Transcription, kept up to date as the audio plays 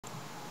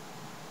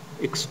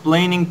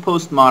Explaining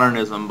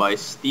Postmodernism by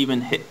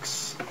Stephen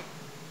Hicks.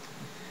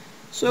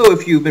 So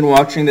if you've been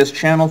watching this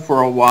channel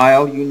for a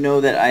while, you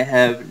know that I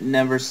have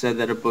never said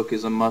that a book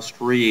is a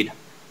must-read,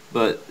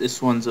 but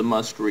this one's a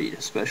must-read,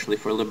 especially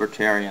for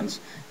libertarians.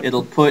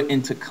 It'll put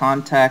into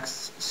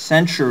context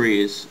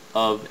centuries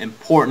of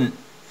important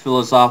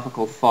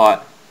philosophical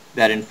thought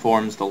that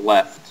informs the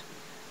left.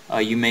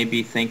 You may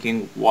be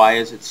thinking, why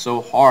is it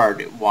so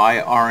hard?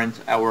 Why aren't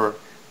our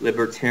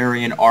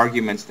libertarian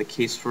arguments, the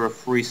case for a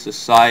free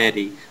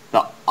society,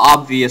 the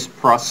obvious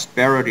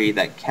prosperity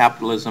that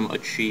capitalism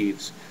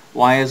achieves?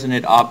 Why isn't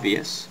it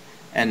obvious?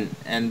 And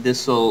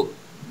this'll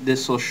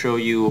show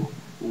you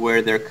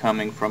where they're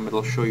coming from.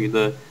 It'll show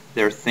you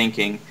their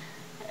thinking.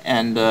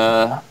 And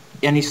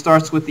he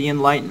starts with the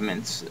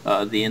Enlightenment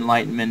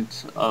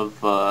of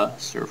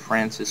Sir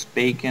Francis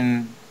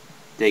Bacon,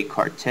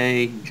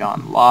 Descartes,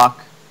 John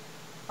Locke,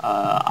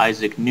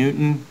 Isaac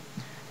Newton,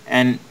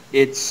 and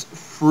its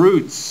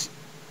fruits,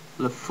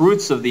 the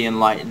fruits of the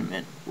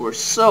Enlightenment, were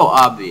so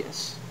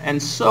obvious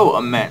and so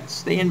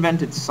immense. They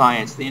invented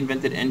science, they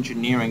invented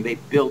engineering, they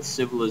built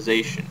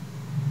civilization,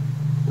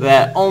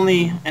 that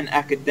only an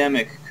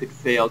academic could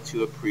fail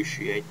to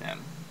appreciate them.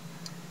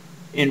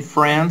 In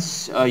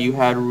France, you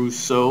had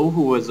Rousseau,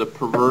 who was a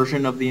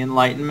perversion of the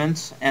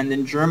Enlightenment, and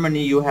in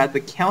Germany you had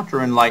the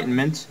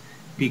Counter-Enlightenment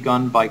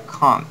begun by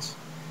Kant.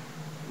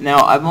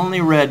 Now, I've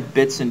only read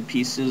bits and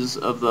pieces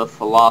of the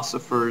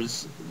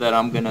philosophers that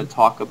I'm going to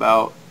talk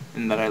about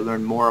and that I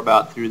learned more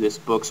about through this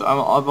book. So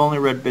I've only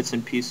read bits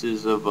and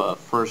pieces of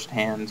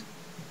first-hand,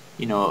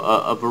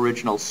 of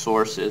original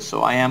sources.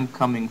 So I am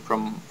coming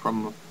from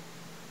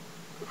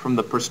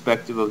the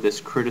perspective of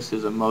this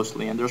criticism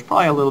mostly, and there's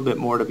probably a little bit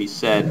more to be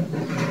said.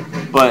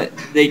 But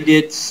they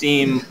did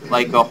seem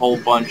like a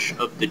whole bunch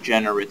of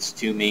degenerates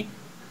to me,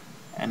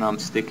 and I'm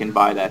sticking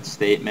by that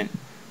statement.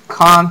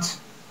 Kant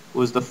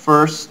was the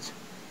first.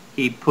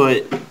 He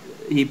put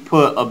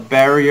a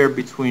barrier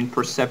between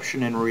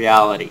perception and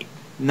reality.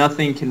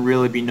 Nothing can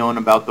really be known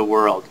about the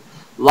world.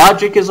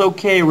 Logic is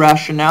okay,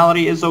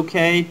 rationality is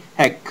okay.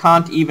 Heck,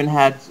 Kant even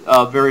had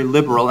very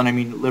liberal, and I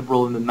mean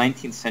liberal in the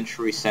 19th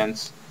century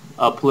sense,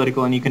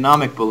 political and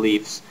economic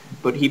beliefs.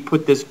 But he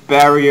put this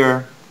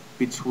barrier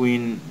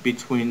between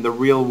the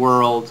real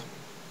world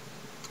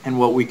and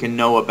what we can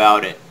know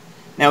about it.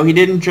 Now, he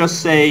didn't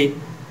just say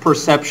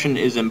perception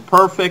is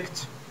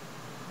imperfect.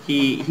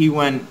 He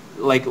went,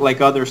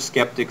 like other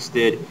skeptics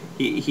did,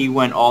 he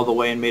went all the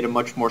way and made a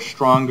much more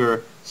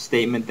stronger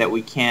statement that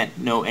we can't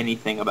know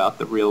anything about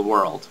the real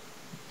world.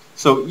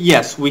 So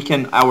yes,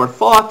 our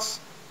thoughts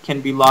can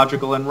be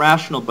logical and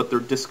rational, but they're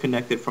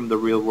disconnected from the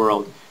real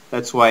world.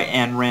 That's why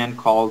Ayn Rand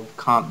called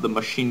Kant the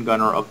machine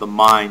gunner of the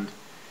mind.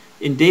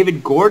 In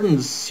David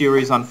Gordon's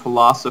series on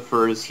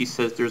philosophers, he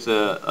says there's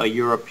a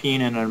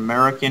European and an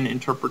American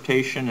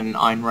interpretation, and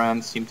Ayn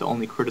Rand seemed to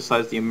only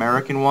criticize the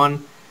American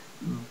one.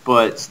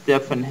 But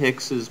Stephen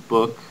Hicks's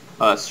book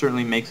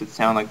certainly makes it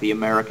sound like the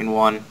American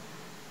one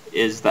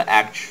is the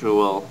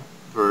actual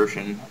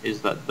version,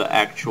 is the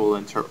actual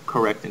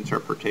correct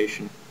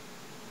interpretation.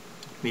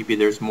 Maybe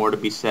there's more to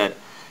be said.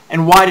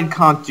 And why did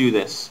Kant do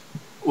this?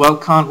 Well,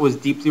 Kant was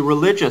deeply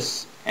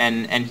religious,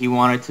 and he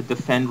wanted to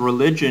defend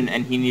religion,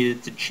 and he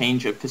needed to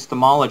change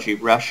epistemology.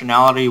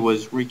 Rationality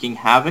was wreaking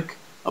havoc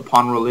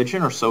upon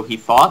religion, or so he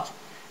thought,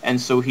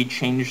 and so he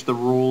changed the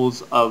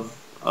rules of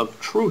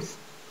truth,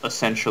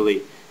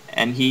 essentially,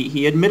 and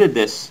he admitted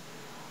this.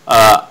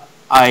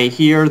 I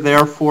here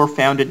therefore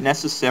found it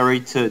necessary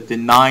to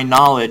deny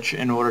knowledge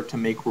in order to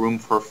make room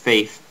for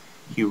faith,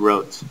 he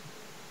wrote.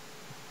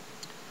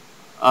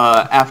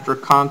 After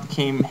Kant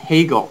came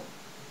Hegel.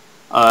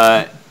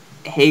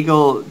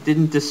 Hegel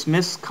didn't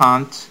dismiss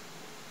Kant,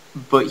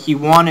 but he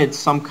wanted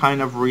some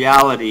kind of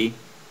reality,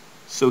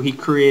 so he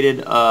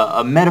created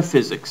a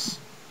metaphysics.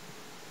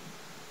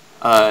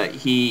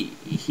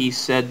 He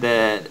said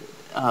that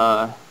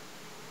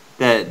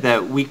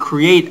we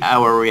create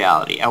our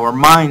reality. Our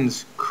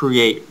minds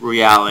create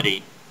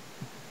reality.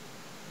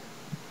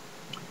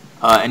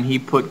 And he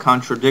put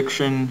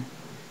contradiction.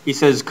 He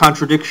says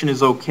contradiction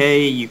is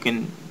okay.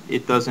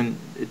 It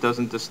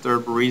doesn't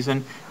disturb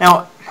reason.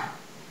 Now,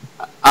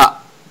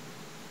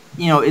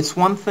 it's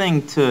one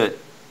thing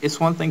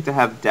to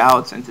have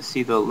doubts and to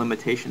see the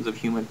limitations of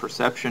human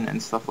perception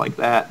and stuff like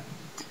that,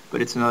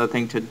 but it's another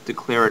thing to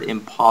declare it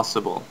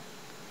impossible.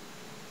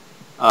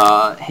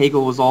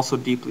 Hegel was also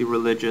deeply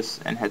religious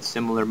and had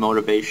similar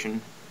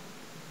motivation.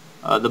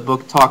 The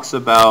book talks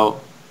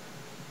about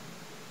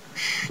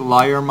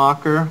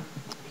Schleiermacher.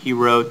 He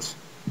wrote,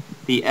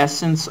 "The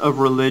essence of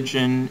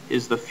religion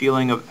is the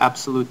feeling of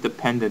absolute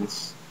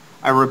dependence.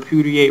 I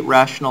repudiate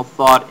rational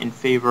thought in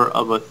favor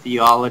of a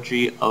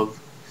theology of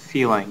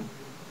feeling."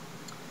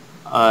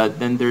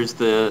 Then there's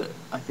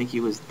I think he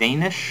was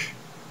Danish,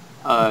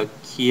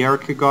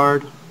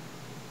 Kierkegaard.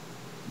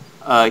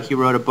 He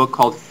wrote a book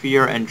called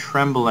Fear and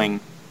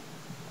Trembling,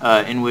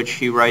 in which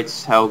he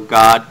writes how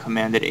God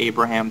commanded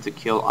Abraham to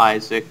kill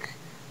Isaac,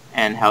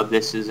 and how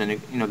this is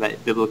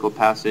that biblical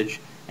passage,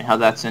 and how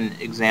that's an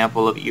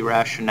example of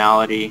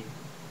irrationality.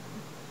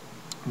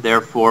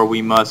 Therefore,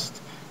 we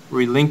must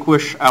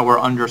relinquish our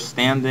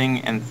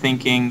understanding and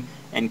thinking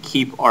and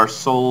keep our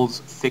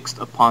souls fixed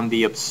upon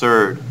the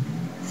absurd.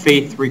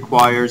 Faith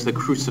requires the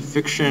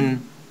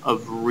crucifixion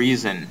of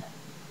reason.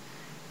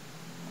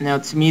 Now,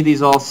 to me,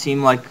 these all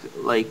seem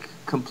like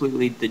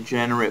completely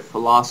degenerate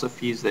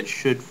philosophies that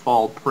should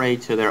fall prey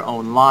to their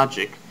own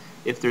logic.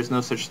 If there's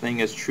no such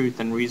thing as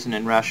truth and reason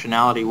and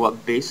rationality,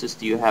 what basis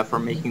do you have for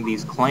making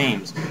these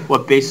claims?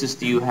 What basis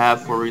do you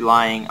have for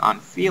relying on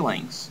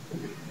feelings?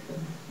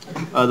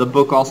 The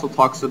book also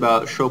talks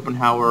about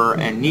Schopenhauer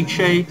and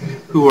Nietzsche,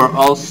 who are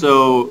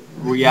also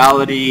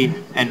reality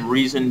and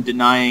reason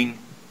denying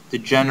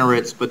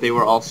degenerates, but they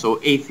were also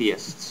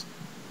atheists.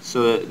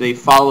 So they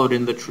followed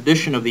in the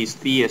tradition of these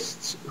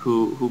theists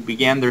who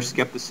began their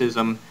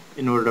skepticism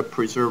in order to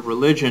preserve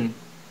religion,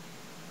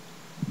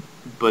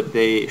 but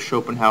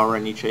Schopenhauer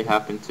and Nietzsche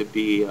happened to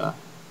be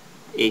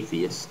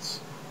atheists.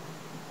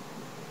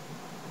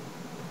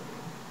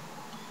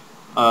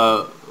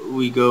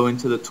 We go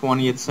into the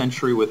 20th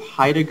century with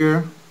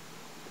Heidegger.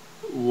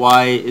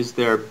 Why is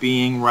there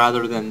being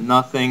rather than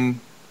nothing?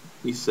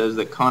 He says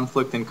that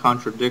conflict and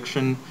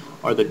contradiction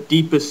are the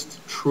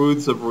deepest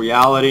truths of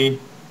reality.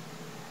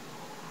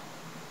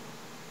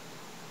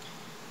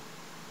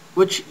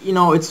 Which,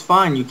 it's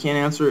fine. You can't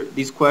answer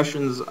these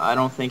questions. I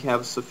don't think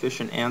have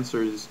sufficient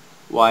answers.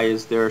 Why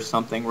is there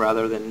something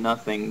rather than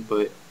nothing?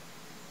 But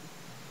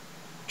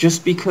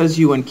just because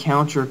you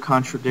encounter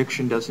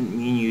contradiction doesn't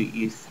mean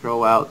you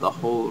throw out the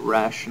whole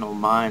rational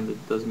mind.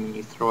 It doesn't mean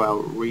you throw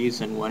out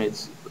reason when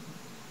its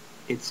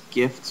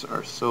gifts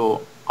are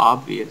so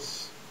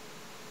obvious.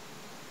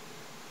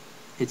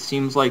 It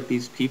seems like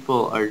these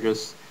people are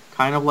just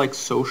kind of like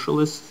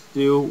socialists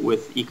do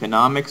with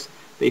economics.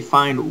 They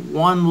find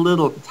one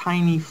little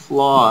tiny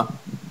flaw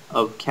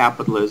of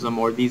capitalism,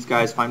 or these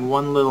guys find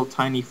one little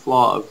tiny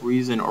flaw of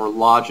reason or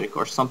logic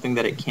or something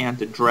that it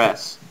can't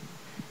address.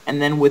 And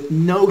then with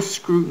no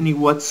scrutiny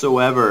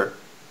whatsoever,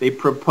 they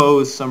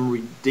propose some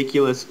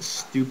ridiculous,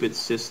 stupid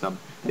system.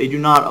 They do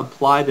not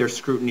apply their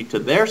scrutiny to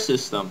their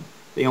system.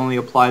 They only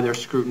apply their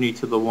scrutiny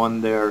to the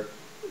one they're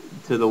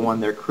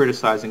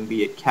criticizing,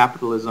 be it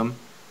capitalism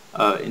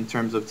in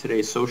terms of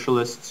today's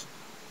socialists,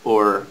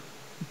 or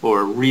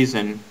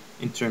reason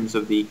in terms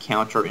of the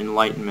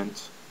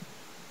Counter-Enlightenment.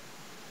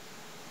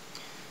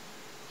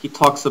 He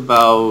talks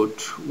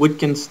about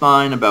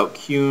Wittgenstein, about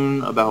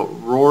Kuhn, about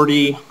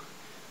Rorty,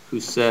 who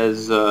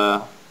says,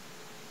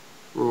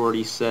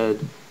 Rorty said,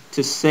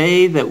 to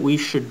say that we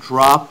should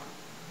drop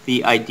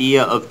the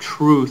idea of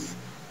truth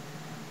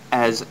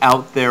as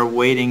out there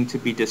waiting to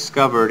be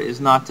discovered is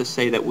not to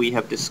say that we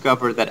have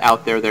discovered that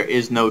out there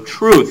is no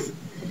truth.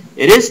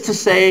 It is to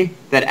say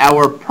that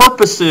our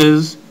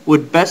purposes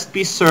would best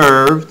be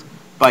served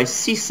by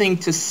ceasing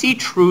to see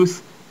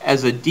truth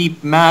as a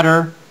deep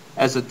matter,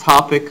 as a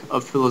topic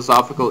of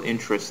philosophical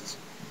interest.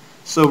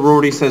 So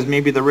Rorty says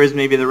maybe there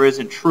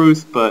isn't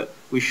truth, but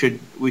we should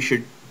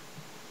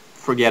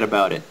forget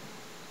about it.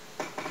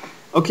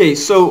 Okay,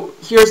 so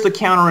here's the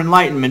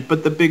Counter-Enlightenment,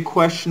 but the big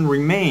question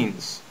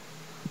remains: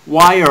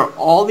 why are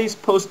all these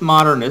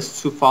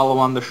postmodernists who follow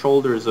on the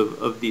shoulders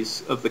of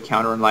the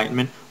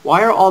Counter-Enlightenment?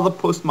 Why are all the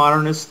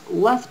postmodernists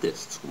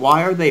leftists?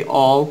 Why are they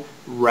all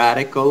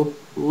radical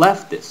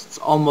leftists,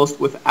 almost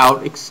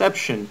without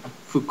exception?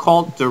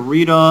 Foucault,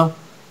 Derrida,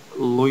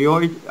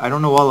 Lyotard, I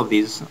don't know all of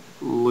these.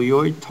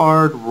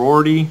 Lyotard,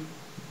 Rorty,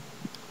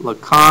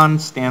 Lacan,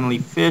 Stanley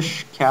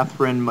Fish,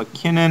 Catherine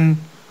McKinnon,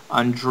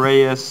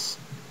 Andreas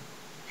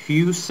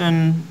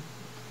Hewson.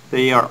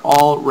 They are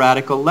all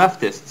radical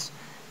leftists.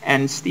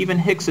 And Stephen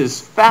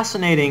Hicks's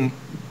fascinating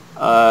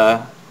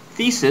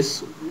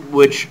thesis,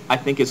 which I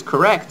think is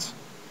correct,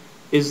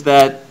 is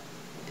that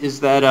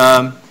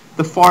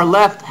the far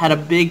left had a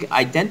big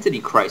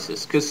identity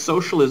crisis because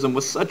socialism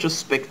was such a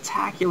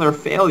spectacular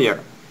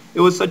failure. It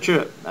was such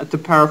a, to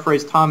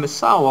paraphrase Thomas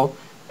Sowell,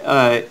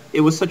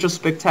 it was such a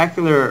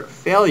spectacular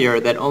failure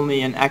that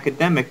only an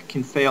academic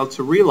can fail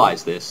to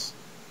realize this.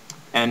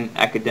 And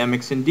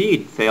academics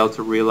indeed failed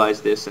to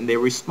realize this, and they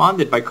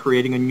responded by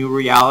creating a new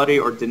reality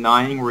or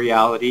denying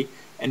reality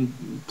and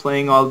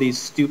playing all these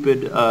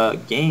stupid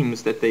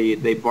games that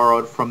they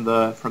borrowed from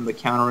the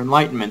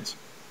Counter-Enlightenment.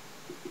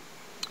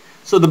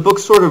 So the book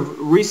sort of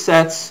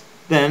resets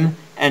then,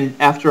 and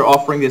after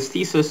offering this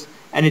thesis,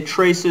 and it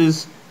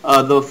traces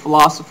the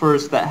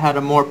philosophers that had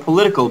a more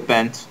political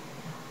bent.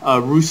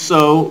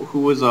 Rousseau, who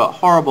was a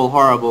horrible,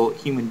 horrible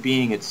human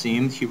being, it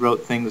seemed, he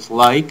wrote things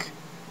like,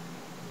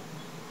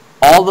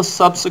 all the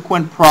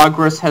subsequent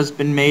progress has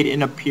been made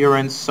in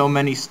appearance, so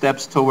many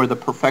steps toward the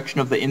perfection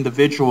of the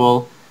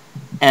individual,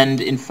 and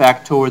in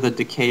fact toward the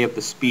decay of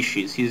the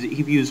species. He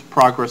views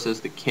progress as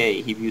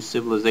decay. He views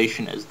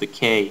civilization as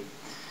decay.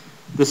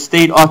 The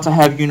state ought to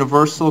have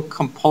universal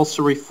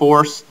compulsory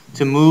force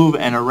to move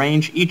and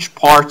arrange each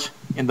part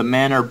in the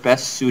manner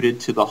best suited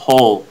to the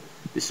whole.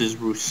 This is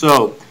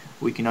Rousseau.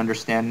 We can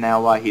understand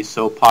now why he's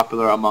so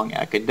popular among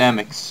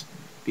academics,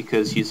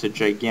 because he's a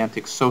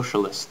gigantic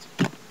socialist.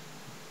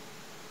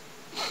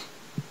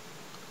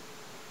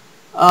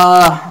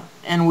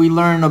 And we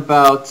learn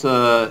about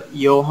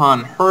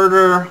Johann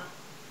Herder.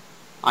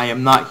 I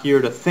am not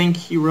here to think,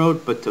 he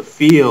wrote, but to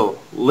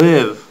feel,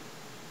 live,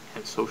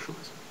 and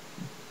socialism.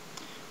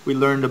 We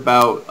learned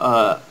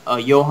about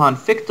Johann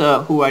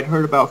Fichte, who I'd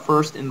heard about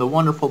first in the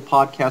wonderful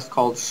podcast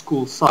called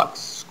School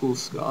Sucks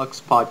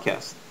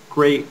podcast.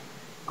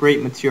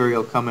 Great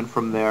material coming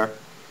from there.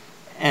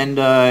 And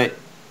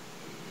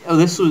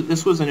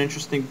this was an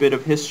interesting bit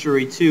of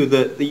history too.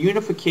 The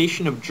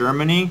unification of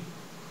Germany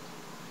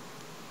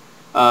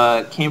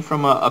came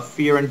from a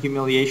fear and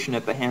humiliation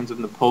at the hands of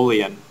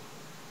Napoleon.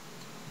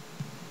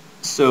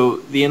 So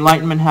the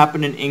Enlightenment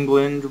happened in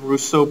England.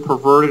 Rousseau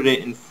perverted it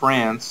in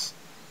France,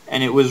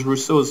 and it was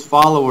Rousseau's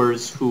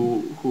followers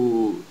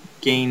who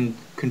gained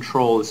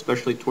control,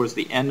 especially towards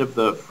the end of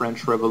the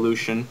French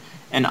Revolution.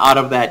 And out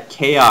of that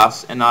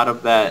chaos and out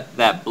of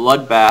that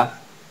bloodbath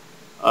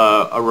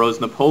arose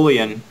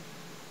Napoleon,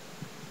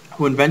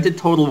 who invented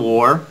total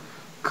war,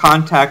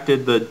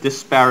 contacted the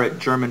disparate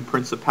German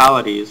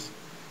principalities,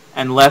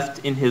 and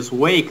left in his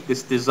wake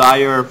this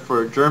desire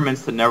for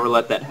Germans to never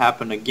let that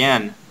happen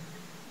again.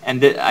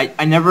 And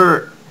I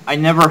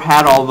never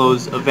had all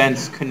those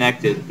events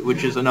connected,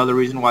 which is another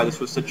reason why this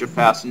was such a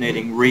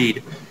fascinating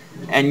read.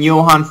 And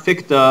Johann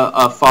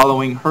Fichte,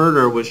 following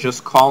Herder, was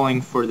just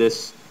calling for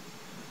this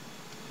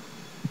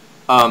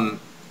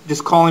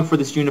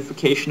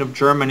unification of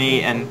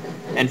Germany,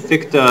 and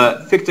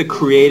Fichte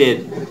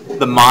created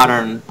the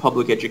modern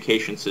public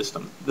education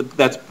system.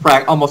 That's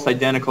almost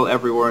identical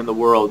everywhere in the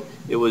world.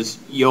 It was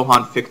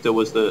Johann Fichte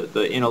was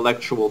the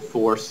intellectual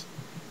force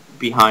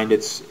behind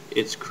its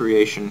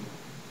creation.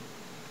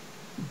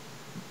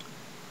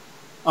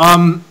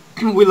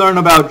 We learn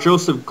about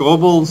Joseph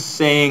Goebbels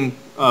saying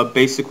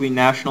basically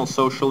National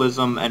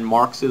Socialism and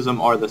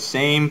Marxism are the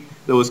same.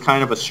 There was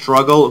kind of a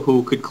struggle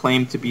who could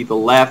claim to be the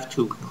left,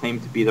 who could claim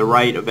to be the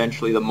right.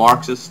 Eventually the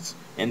Marxists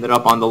ended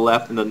up on the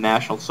left and the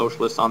National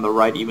Socialists on the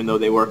right, even though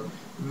they were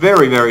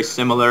very, very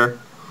similar.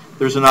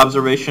 There's an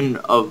observation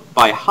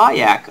by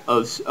Hayek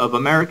of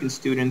American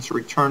students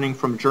returning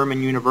from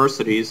German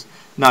universities,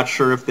 not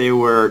sure if they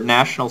were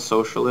National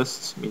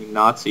Socialists, meaning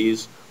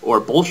Nazis, or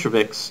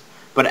Bolsheviks,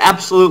 but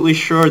absolutely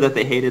sure that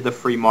they hated the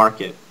free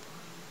market.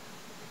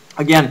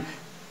 Again,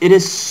 it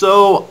is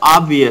so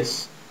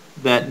obvious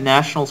that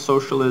National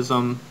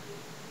Socialism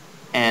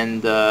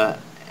and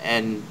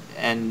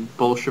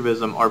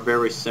Bolshevism are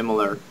very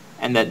similar,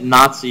 and that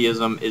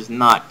Nazism is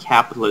not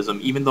capitalism,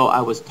 even though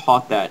I was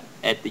taught that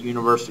at the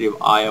University of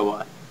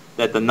Iowa,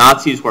 that the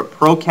Nazis were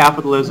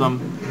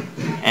pro-capitalism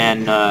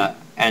and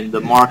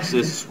the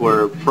Marxists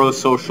were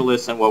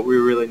pro-socialists, and what we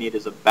really need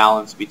is a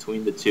balance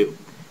between the two.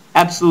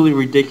 Absolutely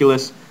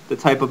ridiculous, the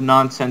type of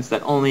nonsense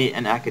that only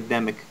an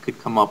academic could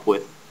come up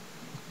with.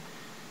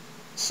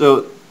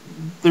 So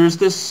there's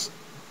this.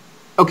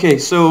 Okay,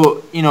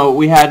 so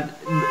we had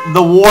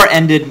the war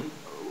ended.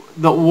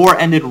 The war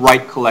ended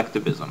right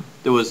collectivism.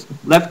 There was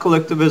left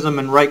collectivism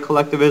and right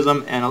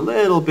collectivism, and a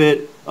little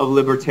bit of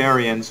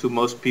libertarians who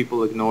most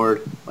people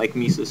ignored, like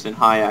Mises and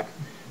Hayek.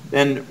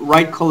 Then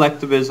right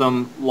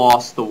collectivism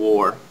lost the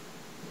war.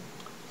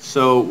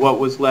 So what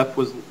was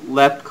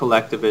left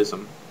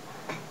collectivism.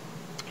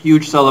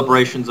 Huge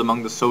celebrations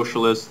among the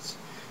socialists.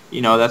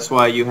 That's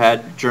why you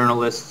had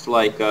journalists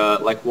like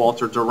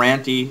Walter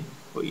Duranty,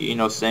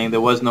 saying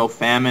there was no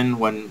famine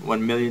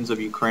when millions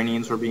of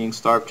Ukrainians were being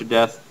starved to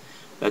death.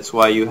 That's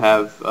why you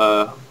have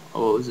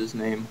what was his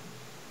name?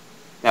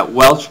 That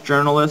Welsh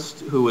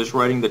journalist who was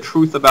writing the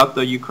truth about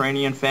the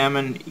Ukrainian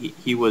famine.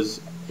 He was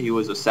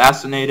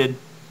assassinated.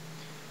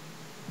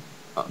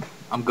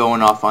 I'm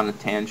going off on a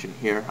tangent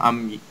here.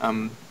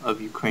 I'm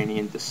of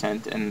Ukrainian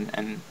descent,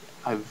 and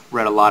I've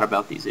read a lot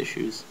about these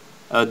issues,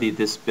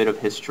 this bit of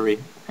history,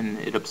 and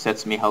it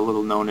upsets me how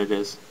little known it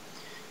is.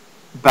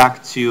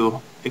 Back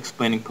to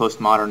explaining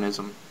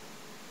postmodernism.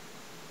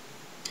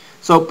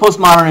 So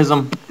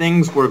postmodernism,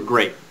 things were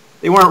great.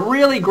 They weren't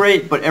really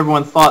great, but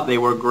everyone thought they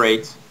were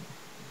great.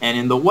 And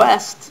in the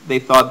West, they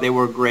thought they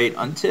were great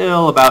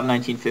until about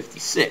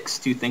 1956.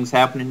 Two things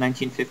happened in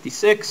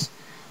 1956.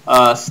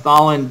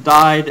 Stalin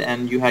died,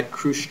 and you had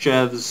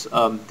Khrushchev's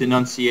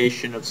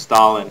denunciation of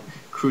Stalin.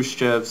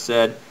 Khrushchev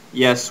said,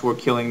 yes, we're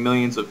killing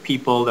millions of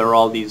people. There are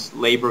all these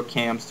labor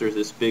camps. There's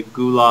this big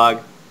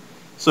gulag.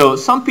 So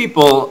some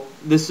people,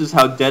 this is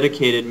how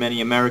dedicated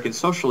many American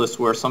socialists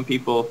were. Some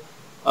people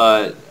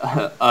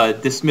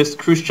dismissed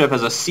Khrushchev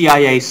as a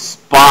CIA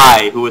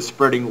spy who was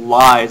spreading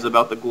lies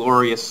about the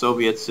glorious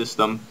Soviet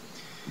system.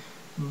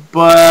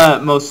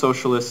 But most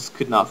socialists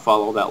could not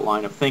follow that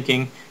line of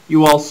thinking.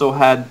 You also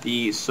had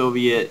the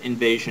Soviet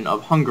invasion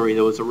of Hungary.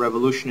 There was a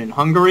revolution in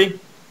Hungary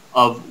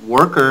of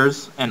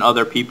workers and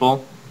other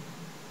people,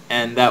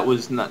 and that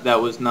was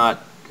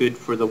not good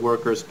for the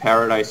workers'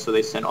 paradise, so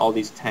they sent all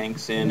these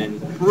tanks in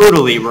and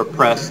brutally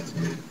repressed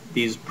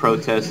these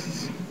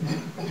protests.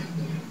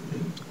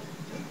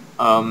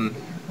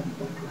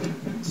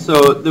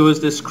 So there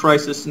was this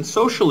crisis in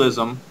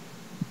socialism,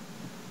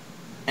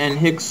 and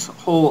Hicks'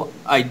 whole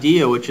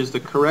idea, which is the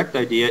correct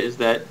idea, is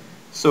that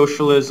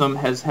socialism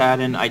has had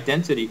an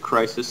identity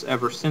crisis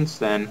ever since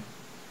then.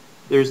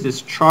 there's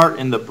this chart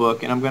in the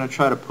book, and I'm going to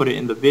try to put it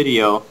in the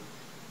video,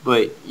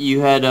 but you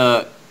had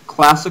a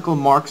classical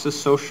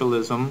Marxist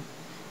socialism,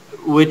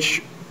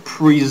 which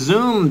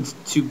presumed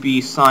to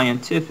be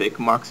scientific.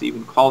 Marx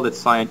even called it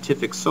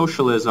scientific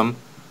socialism,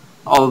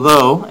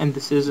 although, and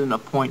this isn't a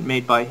point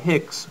made by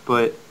Hicks,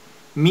 but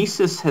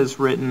Mises has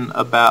written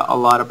a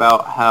lot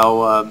about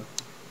how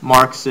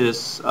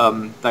Marxist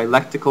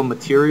dialectical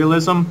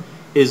materialism,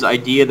 his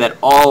idea that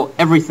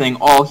everything,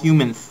 all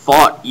human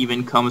thought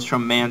even comes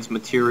from man's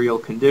material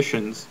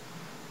conditions.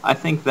 I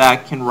think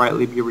that can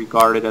rightly be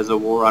regarded as a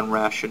war on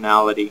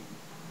rationality.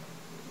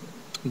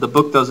 The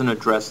book doesn't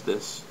address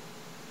this.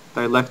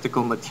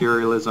 Dialectical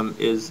materialism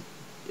is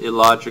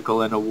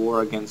illogical and a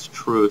war against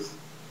truth.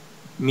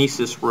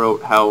 Mises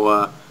wrote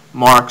how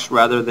Marx,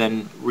 rather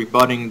than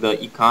rebutting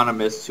the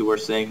economists who were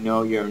saying,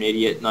 no, you're an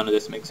idiot, none of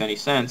this makes any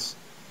sense,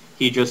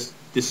 he just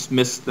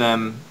dismissed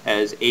them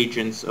as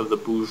agents of the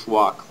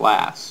bourgeois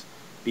class,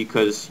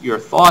 because your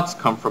thoughts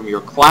come from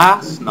your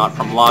class, not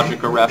from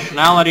logic or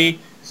rationality,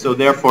 so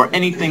therefore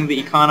anything the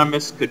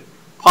economists could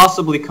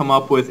possibly come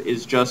up with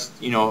is just,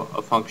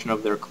 a function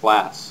of their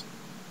class.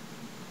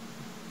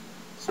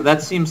 So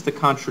that seems to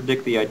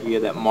contradict the idea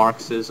that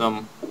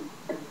Marxism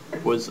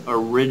was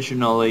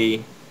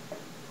originally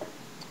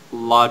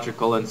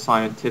logical and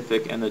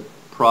scientific and a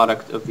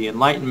product of the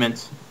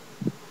Enlightenment,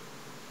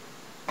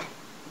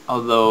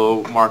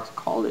 although Marx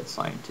called it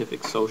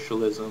scientific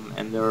socialism,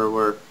 and there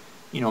were,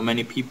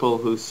 many people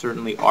who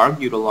certainly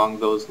argued along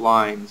those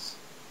lines.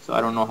 So I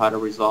don't know how to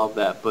resolve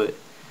that, but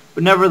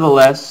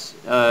nevertheless,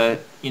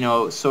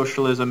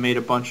 socialism made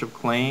a bunch of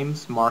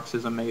claims.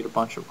 Marxism made a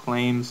bunch of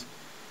claims.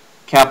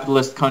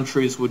 Capitalist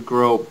countries would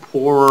grow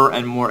poorer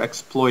and more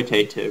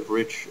exploitative.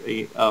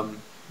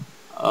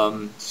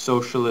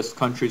 Socialist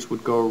countries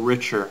would grow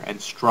richer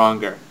and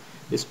stronger.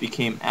 This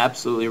became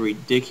absolutely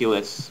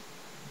ridiculous.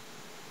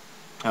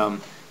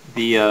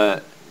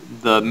 The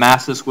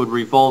masses would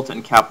revolt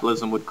and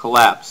capitalism would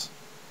collapse.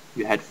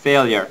 You had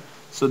failure.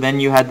 So then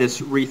you had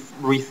this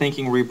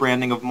rethinking,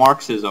 rebranding of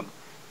Marxism.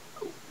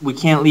 We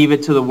can't leave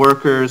it to the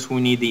workers.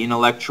 We need the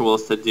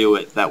intellectuals to do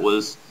it. That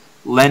was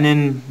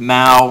Lenin,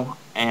 Mao,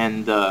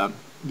 and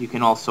you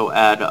can also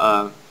add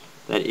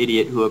that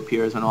idiot who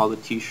appears on all the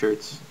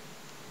T-shirts,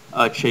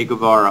 Che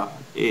Guevara.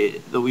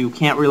 We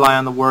can't rely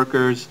on the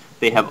workers.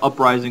 They have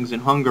uprisings in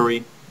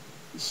Hungary.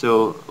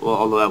 So,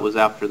 although that was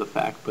after the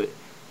fact, but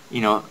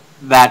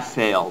that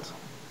failed.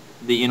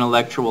 The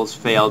intellectuals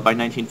failed. By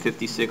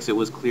 1956, it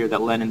was clear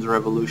that Lenin's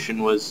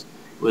revolution was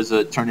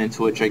turned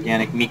into a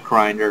gigantic meat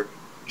grinder.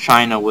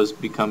 China was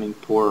becoming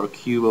poorer.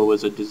 Cuba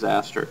was a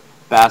disaster.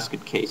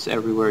 Basket case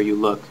everywhere you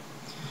look.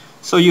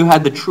 So you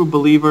had the true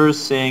believers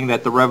saying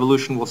that the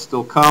revolution will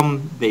still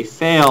come. They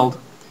failed.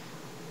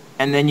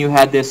 And then you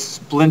had this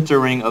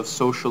splintering of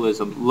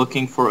socialism,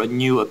 looking for a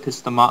new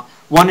epistemology.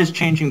 One is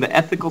changing the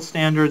ethical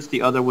standards,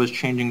 the other was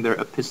changing their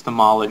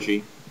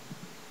epistemology.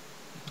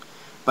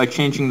 By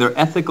changing their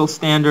ethical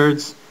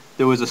standards,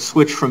 there was a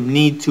switch from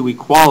need to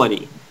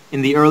equality.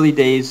 In the early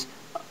days,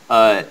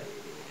 it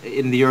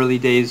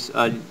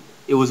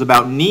was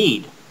about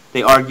need.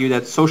 They argued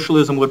that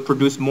socialism would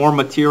produce more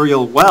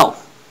material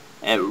wealth.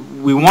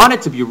 We want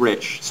it to be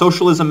rich.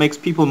 Socialism makes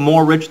people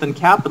more rich than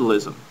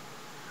capitalism.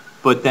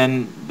 But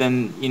then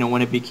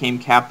when it became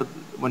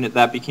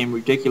that became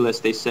ridiculous,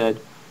 they said,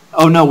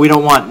 "Oh no, we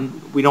don't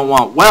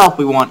want wealth.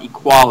 We want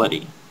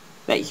equality."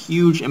 That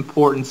huge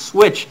important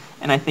switch.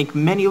 And I think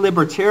many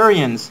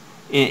libertarians,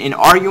 in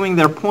arguing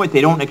their point,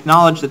 they don't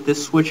acknowledge that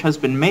this switch has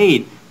been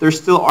made. They're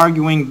still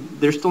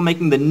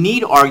making the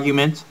need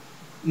argument,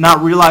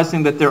 not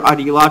realizing that their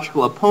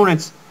ideological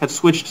opponents have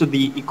switched to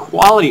the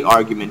equality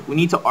argument. We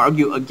need to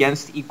argue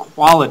against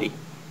equality.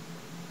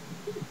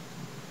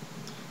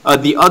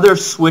 The other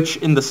switch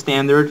in the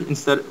standard,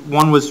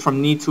 one was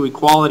from need to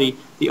equality,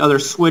 the other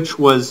switch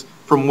was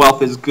from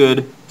wealth is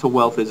good to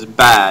wealth is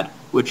bad,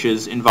 which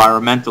is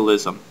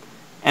environmentalism.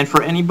 And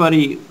for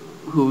anybody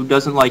who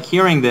doesn't like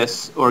hearing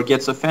this or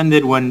gets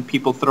offended when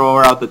people throw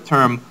out the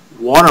term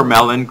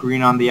watermelon,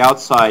 green on the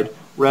outside,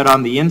 red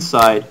on the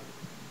inside,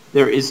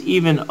 there is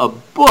even a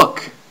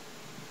book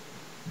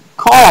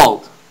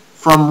called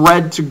From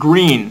Red to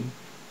Green,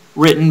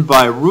 written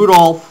by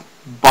Rudolf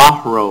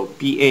Bahro,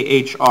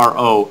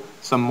 B-A-H-R-O.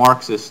 Some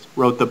Marxist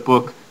wrote the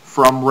book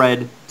From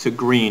Red to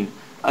Green.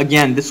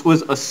 Again, this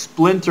was a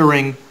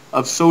splintering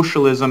of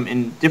socialism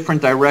in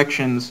different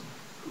directions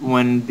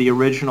when the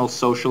original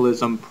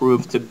socialism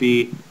proved to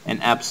be an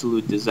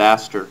absolute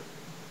disaster.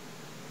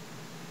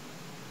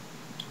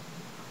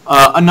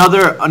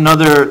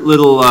 Another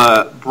little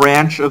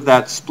branch of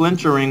that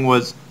splintering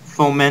was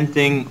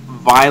fomenting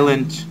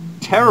violent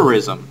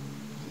terrorism.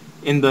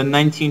 In the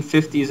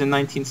 1950s and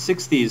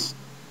 1960s,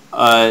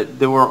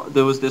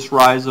 there was this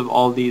rise of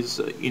all these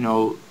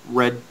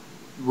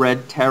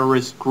red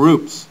terrorist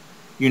groups.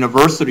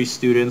 University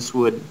students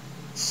would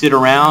sit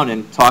around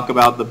and talk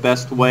about the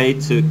best way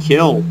to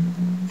kill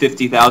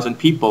 50,000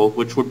 people,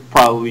 which would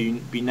probably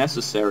be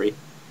necessary.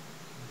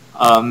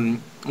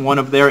 One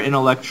of their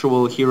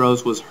intellectual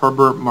heroes was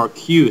Herbert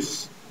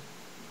Marcuse.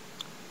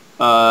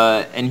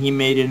 and he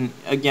made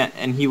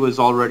and he was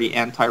already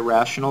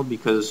anti-rational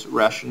because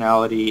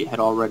rationality had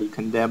already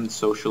condemned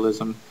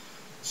socialism.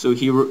 So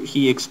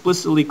he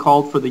explicitly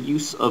called for the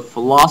use of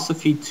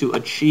philosophy to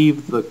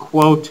achieve the,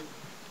 quote,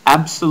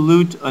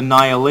 absolute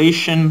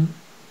annihilation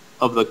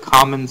of the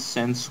common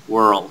sense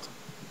world.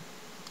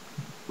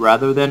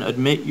 Rather than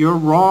admit you're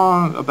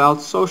wrong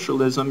about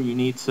socialism, you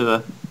need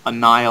to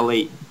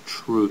annihilate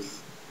truth.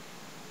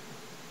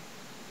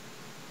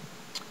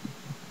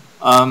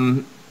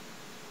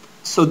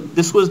 So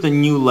this was the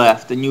new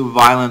left, the new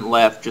violent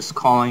left, just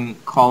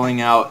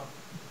calling out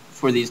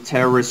for these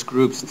terrorist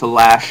groups to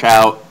lash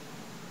out.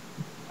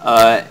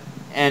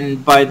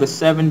 And by the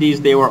 70s,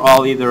 they were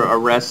all either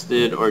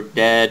arrested or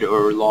dead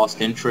or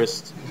lost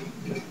interest.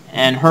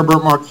 And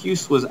Herbert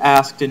Marcuse was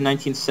asked in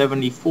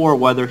 1974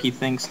 whether he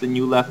thinks the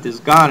new left is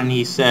gone, and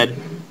he said,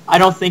 "I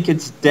don't think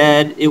it's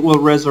dead. It will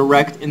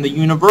resurrect in the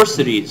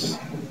universities."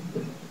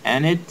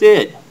 And it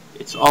did.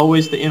 It's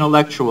always the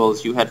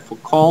intellectuals. You had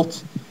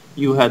Foucault,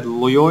 you had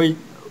Lyotard,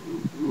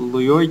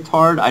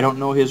 I don't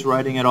know his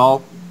writing at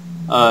all,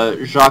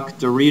 Jacques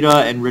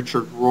Derrida, and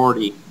Richard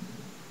Rorty.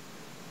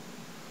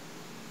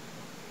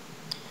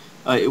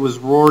 It was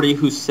Rorty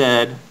who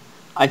said,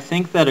 "I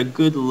think that a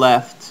good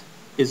left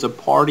is a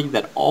party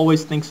that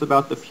always thinks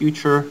about the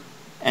future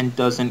and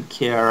doesn't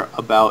care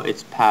about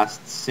its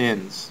past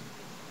sins."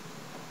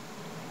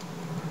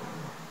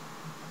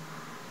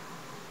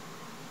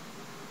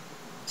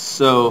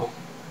 So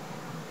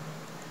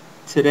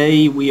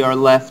today we are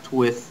left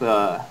with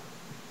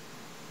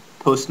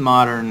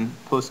postmodern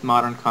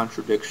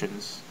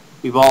contradictions.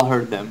 We've all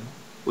heard them.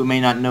 We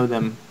may not know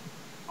them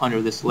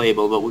under this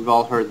label, but we've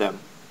all heard them.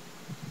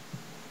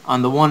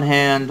 On the one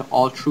hand,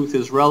 all truth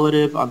is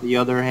relative. On the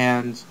other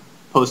hand,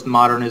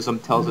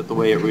 postmodernism tells it the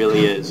way it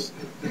really is.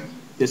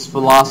 This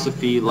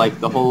philosophy, like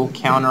the whole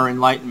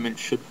Counter-Enlightenment,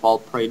 should fall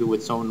prey to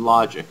its own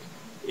logic.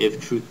 If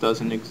truth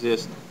doesn't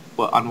exist,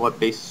 on what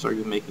basis are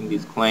you making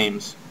these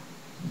claims?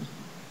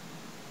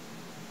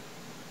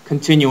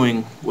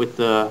 Continuing with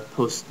the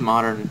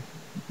postmodern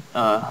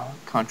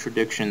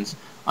contradictions.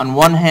 On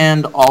one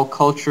hand, all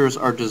cultures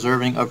are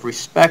deserving of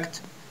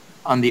respect.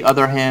 On the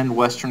other hand,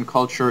 Western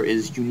culture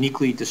is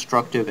uniquely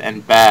destructive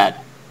and bad.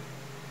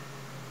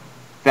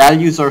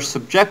 Values are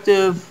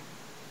subjective,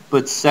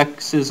 but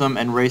sexism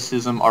and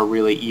racism are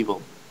really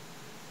evil.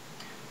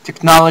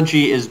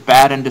 Technology is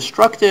bad and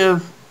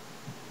destructive,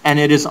 and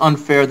it is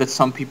unfair that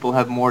some people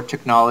have more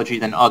technology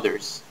than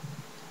others.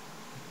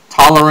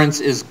 Tolerance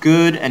is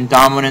good and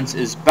dominance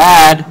is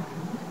bad,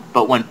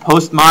 but when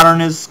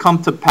postmodernists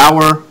come to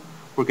power,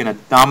 we're going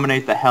to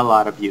dominate the hell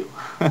out of you.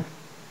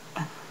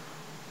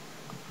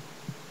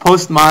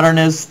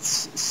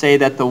 Postmodernists say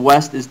that the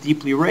West is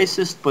deeply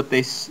racist, but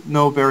they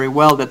know very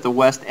well that the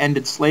West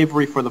ended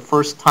slavery for the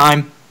first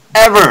time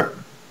ever,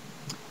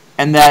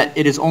 and that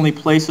it is only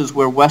places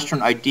where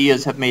Western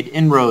ideas have made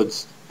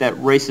inroads that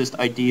racist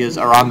ideas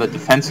are on the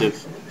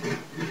defensive.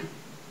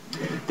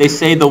 They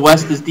say the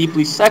West is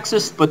deeply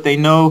sexist, but they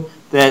know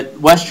that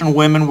Western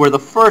women were the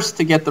first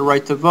to get the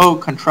right to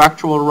vote,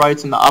 contractual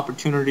rights, and the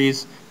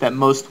opportunities that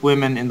most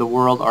women in the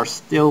world are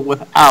still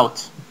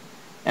without.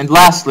 And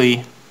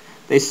lastly,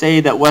 they say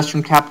that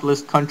Western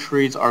capitalist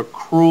countries are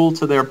cruel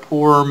to their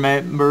poorer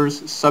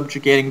members,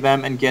 subjugating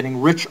them and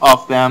getting rich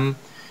off them,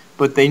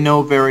 but they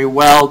know very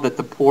well that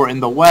the poor in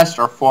the West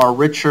are far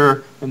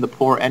richer than the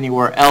poor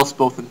anywhere else,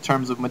 both in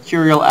terms of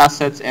material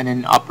assets and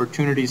in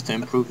opportunities to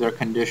improve their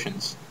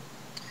conditions.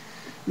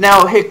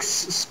 Now, Hicks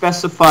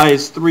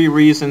specifies 3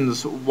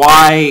 reasons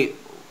why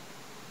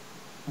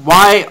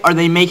are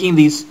they making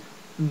these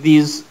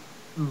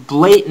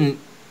blatant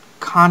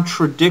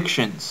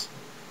contradictions.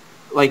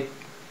 Like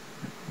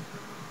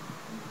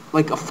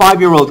a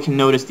 5-year-old can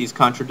notice these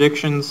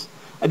contradictions.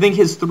 I think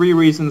his 3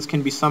 reasons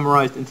can be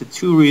summarized into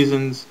 2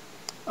 reasons,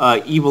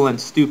 evil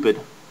and stupid.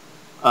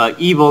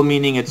 Evil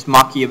meaning it's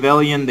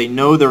Machiavellian, they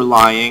know they're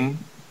lying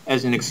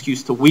as an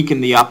excuse to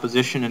weaken the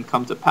opposition and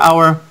come to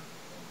power.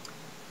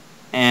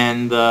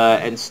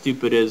 And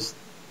stupid is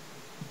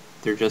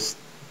they're just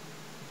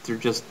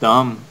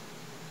dumb.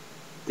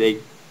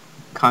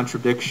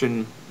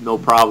 Contradiction, no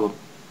problem.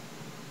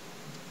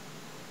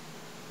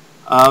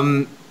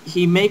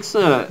 He makes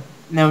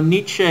now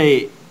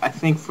Nietzsche, I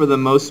think for the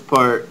most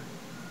part,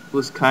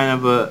 was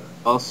kind of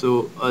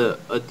also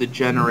a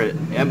degenerate.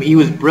 I mean, he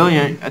was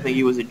brilliant. I think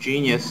he was a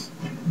genius.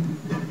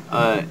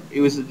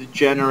 He was a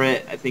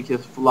degenerate. I think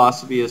his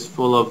philosophy is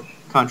full of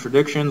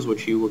contradictions,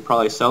 which he would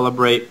probably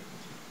celebrate,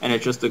 and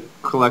it's just a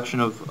collection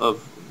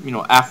of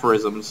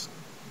aphorisms,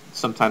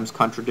 sometimes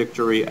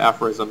contradictory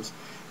aphorisms.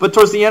 But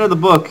towards the end of the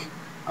book,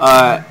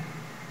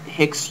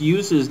 Hicks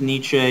uses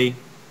Nietzsche.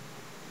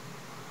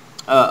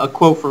 A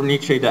quote from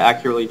Nietzsche to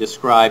accurately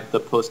describe the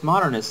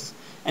postmodernists,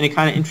 and it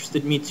kind of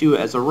interested me too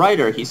as a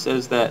writer. He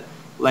says that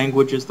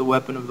language is the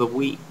weapon of the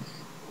weak.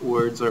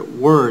 Words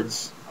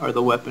are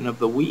the weapon of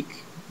the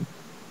weak.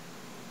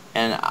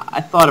 And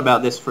I thought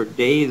about this for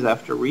days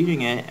after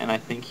reading it, and I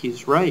think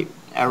he's right.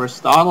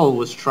 Aristotle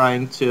was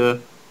trying to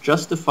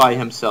justify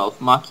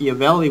himself.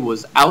 Machiavelli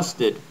was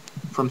ousted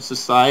from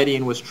society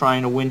and was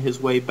trying to win his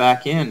way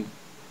back in.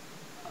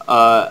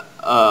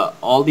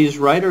 All these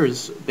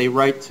writers, they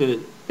write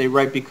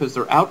because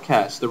they're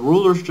outcasts. The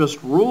rulers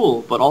just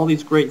rule, but all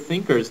these great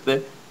thinkers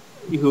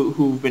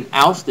who've been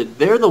ousted,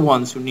 they're the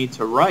ones who need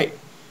to write.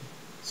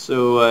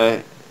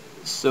 So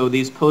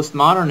these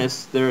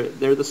postmodernists,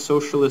 they're the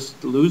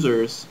socialist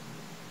losers,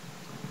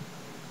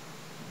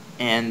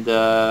 and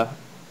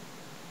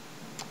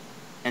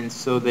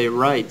so they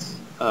write.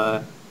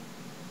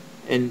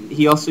 And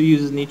he also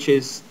uses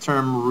Nietzsche's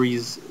term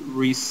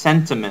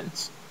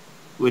resentiment,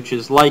 which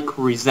is like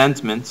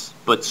resentment,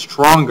 but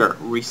stronger,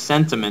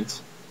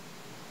 resentiment.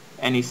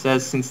 And he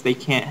says since they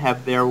can't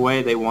have their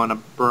way, they want to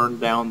burn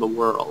down the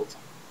world.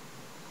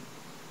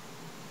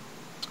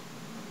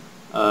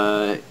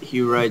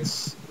 He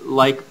writes,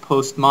 like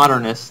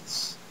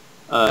postmodernists,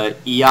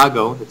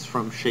 Iago, that's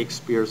from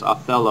Shakespeare's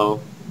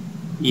Othello,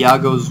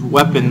 Iago's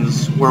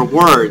weapons were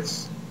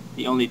words.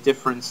 The only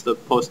difference, the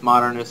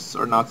postmodernists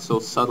are not so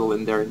subtle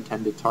in their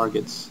intended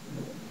targets.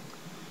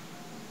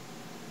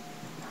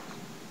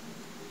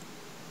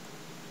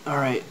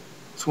 Alright,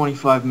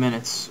 25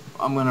 minutes.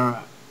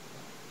 Alright,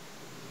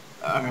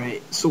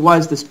 so why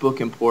is this book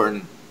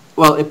important?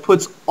 Well, it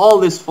puts all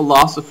these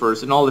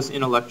philosophers and all this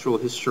intellectual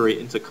history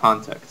into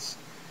context.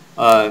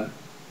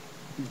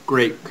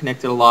 Great,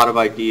 connected a lot of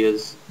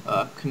ideas.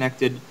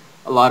 Connected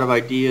a lot of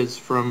ideas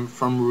from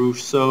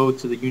Rousseau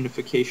to the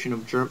unification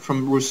of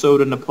from Rousseau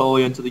to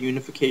Napoleon to the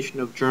unification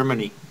of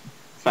Germany.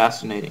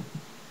 Fascinating.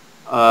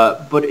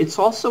 But it's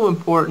also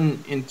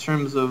important in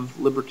terms of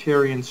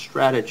libertarian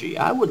strategy.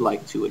 I would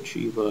like to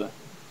achieve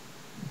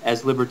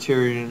as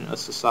libertarian a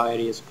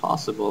society as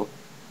possible.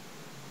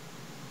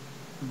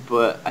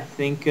 But I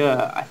think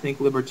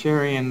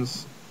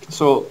libertarians.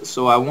 So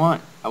I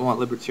want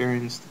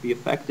libertarians to be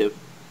effective.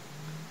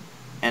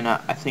 And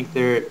I think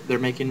they're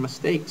making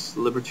mistakes.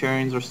 The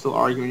libertarians are still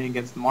arguing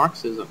against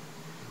Marxism.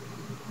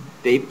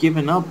 They've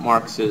given up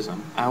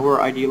Marxism. Our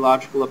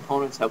ideological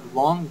opponents have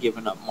long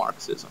given up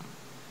Marxism.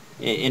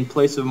 In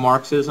place of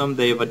Marxism,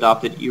 they have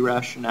adopted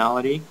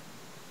irrationality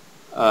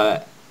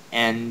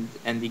and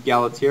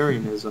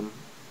egalitarianism,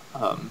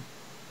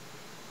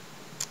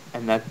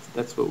 and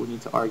that's what we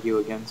need to argue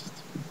against.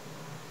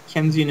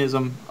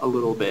 Keynesianism a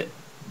little bit,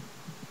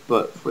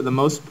 but for the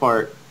most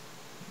part,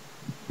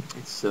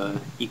 it's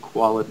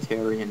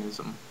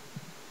equalitarianism.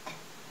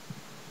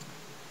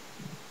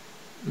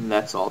 And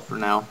that's all for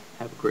now.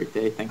 Have a great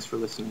day. Thanks for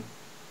listening.